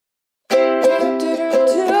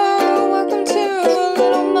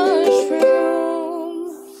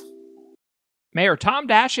Mayor Tom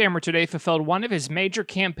Dashammer today fulfilled one of his major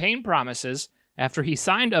campaign promises after he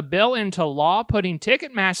signed a bill into law putting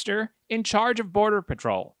Ticketmaster in charge of Border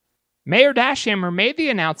Patrol. Mayor Dashammer made the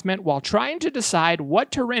announcement while trying to decide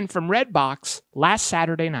what to rent from Redbox last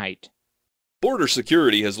Saturday night. Border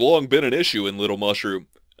security has long been an issue in Little Mushroom,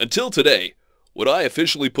 until today, when I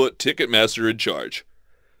officially put Ticketmaster in charge.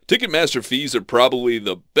 Ticketmaster fees are probably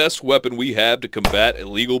the best weapon we have to combat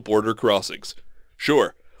illegal border crossings.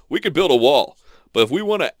 Sure, we could build a wall, but if we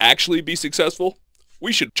want to actually be successful,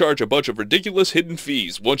 we should charge a bunch of ridiculous hidden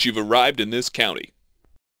fees once you've arrived in this county.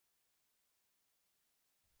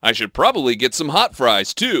 I should probably get some hot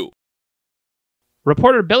fries, too.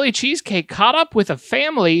 Reporter Billy Cheesecake caught up with a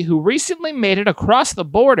family who recently made it across the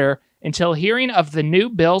border until hearing of the new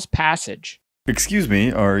bill's passage. Excuse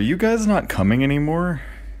me, are you guys not coming anymore?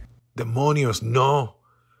 Demonios, no.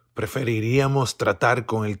 Preferiríamos tratar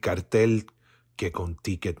con el cartel que con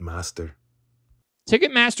Ticketmaster.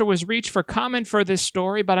 Ticketmaster was reached for comment for this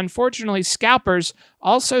story, but unfortunately, scalpers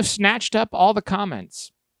also snatched up all the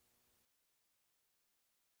comments.